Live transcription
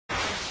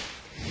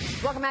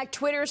Welcome back.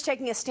 Twitter is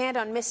taking a stand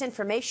on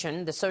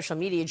misinformation. The social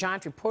media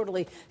giant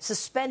reportedly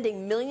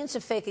suspending millions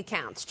of fake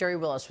accounts. Jerry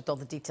Willis with all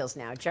the details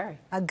now. Jerry.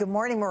 Good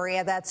morning,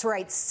 Maria. That's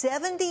right.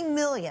 70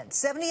 million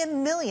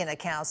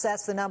accounts.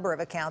 That's the number of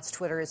accounts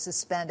Twitter is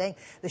suspending.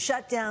 The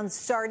shutdowns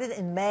started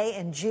in May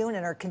and June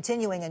and are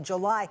continuing in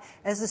July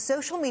as the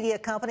social media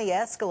company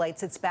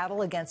escalates its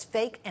battle against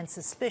fake and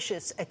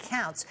suspicious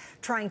accounts,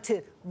 trying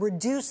to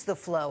reduce the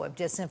flow of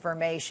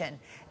disinformation.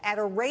 At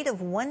a rate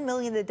of 1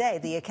 million a day,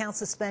 the account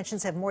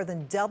suspensions have more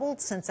than doubled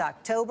since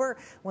October,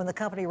 when the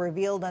company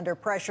revealed under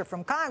pressure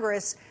from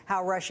Congress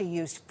how Russia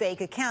used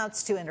fake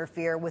accounts to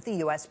interfere with the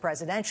U.S.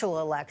 presidential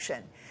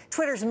election.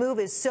 Twitter's move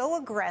is so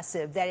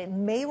aggressive that it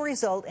may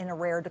result in a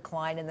rare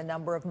decline in the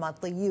number of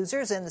monthly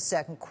users in the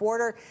second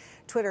quarter.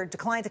 Twitter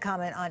declined to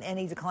comment on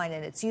any decline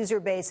in its user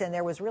base, and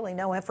there was really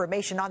no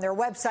information on their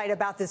website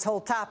about this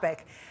whole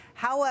topic.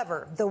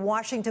 However, the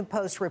Washington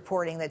Post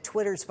reporting that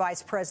Twitter's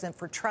vice president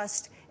for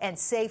trust and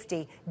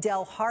safety,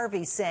 Del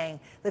Harvey, saying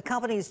the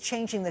company is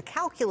changing the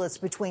calculus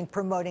between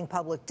promoting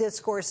public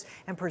discourse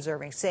and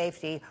preserving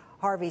safety.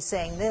 Harvey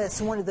saying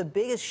this: one of the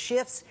biggest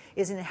shifts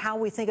is in how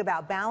we think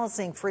about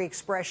balancing free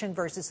expression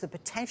versus the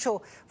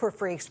potential for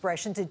free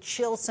expression to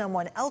chill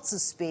someone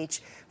else's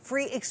speech.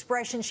 Free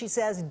expression, she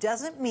says,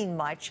 doesn't mean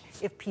much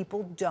if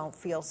people don't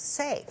feel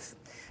safe.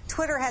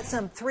 Twitter had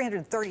some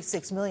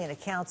 336 million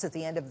accounts at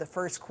the end of the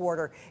first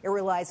quarter. It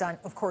relies on,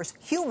 of course,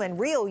 human,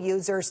 real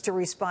users to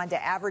respond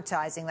to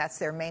advertising. That's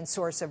their main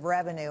source of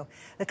revenue.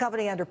 The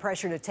company under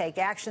pressure to take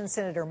action.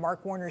 Senator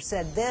Mark Warner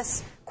said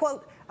this,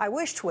 quote, "I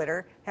wish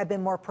Twitter had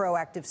been more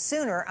proactive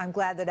sooner. I'm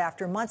glad that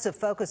after months of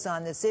focus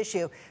on this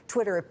issue,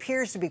 Twitter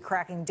appears to be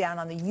cracking down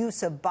on the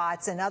use of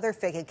bots and other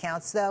fake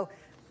accounts, though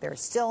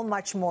there's still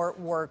much more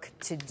work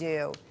to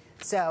do."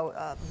 So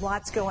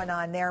lots going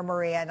on there,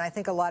 Maria, and I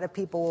think a lot of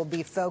people will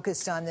be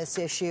focused on this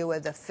issue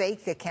of the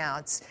fake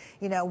accounts.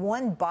 You know,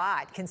 one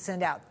bot can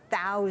send out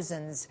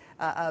thousands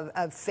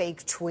of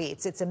fake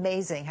tweets. It's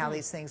amazing how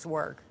these things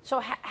work. So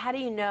how do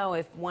you know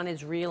if one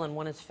is real and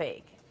one is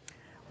fake?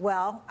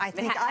 Well, I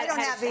think I don't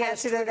have the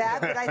answer to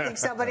that, but I think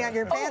somebody on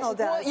your panel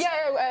does. Well,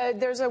 yeah,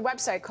 there's a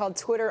website called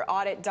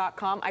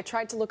TwitterAudit.com. I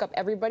tried to look up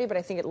everybody, but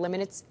I think it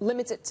limits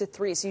it to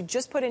 3. So you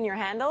just put in your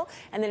handle,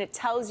 and then it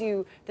tells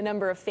you the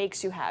number of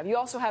fakes you have. You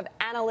also have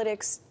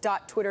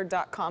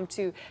analytics.twitter.com,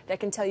 too,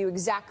 that can tell you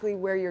exactly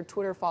where your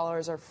Twitter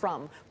followers are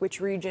from, which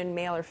region,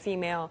 male or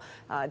female,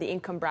 the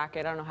income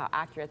bracket. I don't know how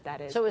accurate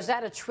that is. So is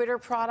that a Twitter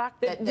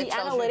product? The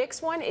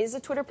analytics one is a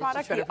Twitter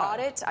product. The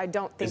audit, I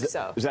don't think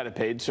so. Is that a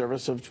paid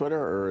service of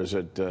Twitter, or is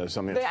it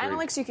something that's free? The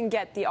analytics you can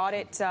get. The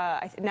audit,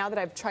 now that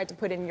I've tried to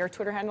put in your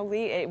Twitter handle,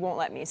 Lee, it won't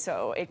let me.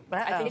 So I think you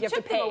have to pay. It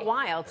took them a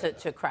while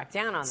to crack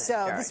down on this.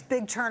 So this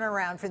big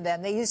turnaround for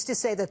them. They used to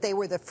say that they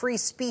were the free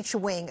speech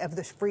wing of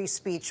the free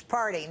speech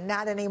party.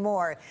 Not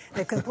anymore.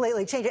 They've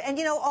completely changed it. And,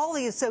 you know, all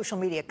these social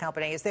media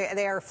companies,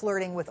 they are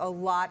flirting with a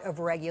lot of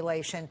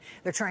regulation.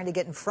 They're trying to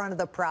get in front of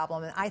the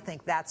problem. And I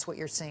think that's what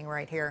you're seeing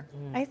right here.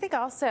 I think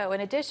also, in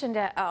addition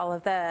to all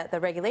of the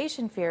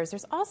regulation fears,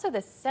 there's also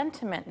this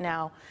sentiment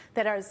now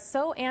that are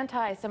so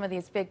anti some of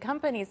these big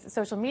companies,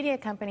 social media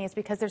companies,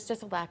 because there's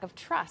just a lack of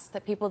trust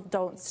that people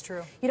don't. It's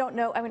true. You don't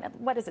know. I mean,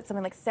 what is it?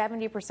 Something like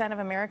 70% of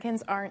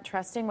Americans aren't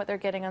trusting what they're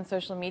getting on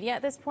social media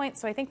at this point.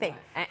 So I think they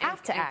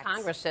have to act.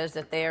 Congress says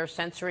that they are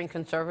censoring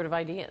conservative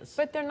ideas.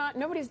 But they're not.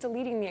 Nobody's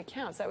deleting the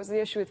accounts. That was the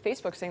issue with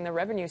Facebook, saying the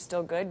revenue is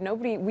still good.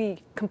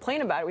 We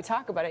complain about it. We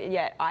talk about it.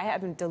 Yet I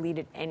haven't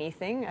deleted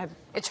anything.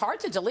 It's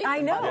hard to delete. I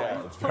know.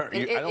 Yeah,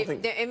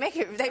 they make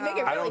it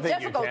really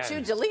difficult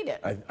to delete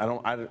it.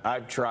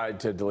 I've tried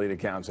to delete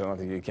accounts. I don't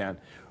think you can.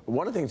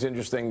 One of the things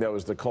interesting, though,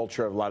 is the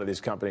culture of a lot of these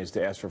companies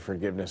to ask for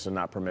forgiveness and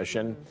not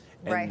permission.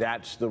 And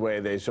that's the way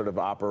they sort of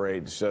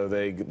operate. So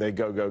they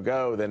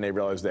go, then they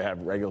realize they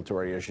have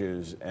regulatory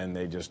issues, and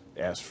they just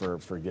ask for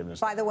forgiveness.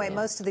 By the way,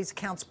 most of these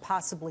accounts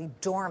possibly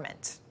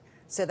dormant.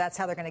 So that's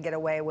how they're going to get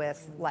away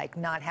with, like,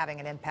 not having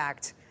an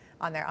impact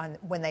on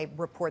when they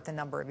report the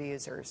number of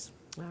users.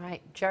 All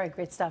right, Jerry,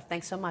 great stuff.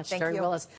 Thanks so much. Thank Jerry you. Willis.